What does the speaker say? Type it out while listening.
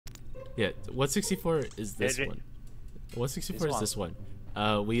Yeah, 164 is this There- one. 164 is one. this one.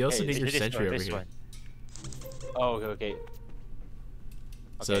 We also need your This sentry one, over this here. one. Oh, okay.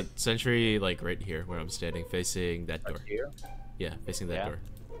 So Okay. sentry like right here where I'm standing, facing that door. Right here. Yeah, facing that Yeah. door.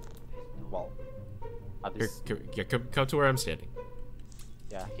 Well, at Here, this, come to where I'm standing.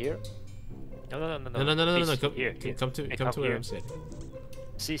 yeah, here. No. No. Please, Come, here. come to Hey, come to where here. I'm standing.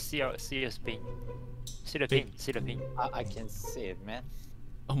 See your pin. See the Pin. pin. See the pin. I can see it, man.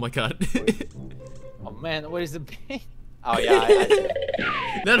 Oh my god. Oh man, where is the pin? Oh yeah.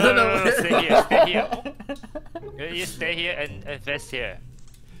 I no. Stay here. Stay here. You stay here and face here.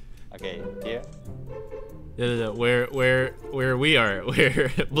 okay, here. No. Where we are,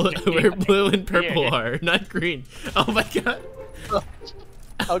 where blue and purple Yeah. are, not green. Oh my god.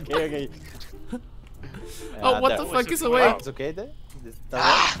 Okay. Oh, what the there. fuck is Wow. away? It's okay there. This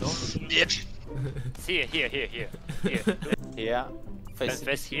Bitch. See here. Here. here. And Face.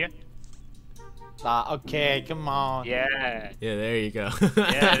 face here. Okay, come on. Yeah. Yeah, there you go.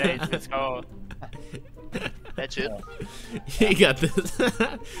 Yeah. Let's go. That's it. You got this.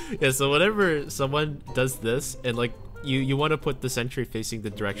 Yeah, so whenever someone does this and like you want to put the sentry facing the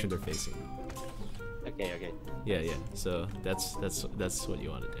direction they're facing. Okay. Yeah. So that's what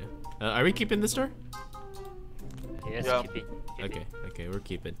you want to do. Are we keeping this door? Yes. Yeah. Keep it. Okay, we're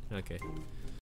keeping. Okay.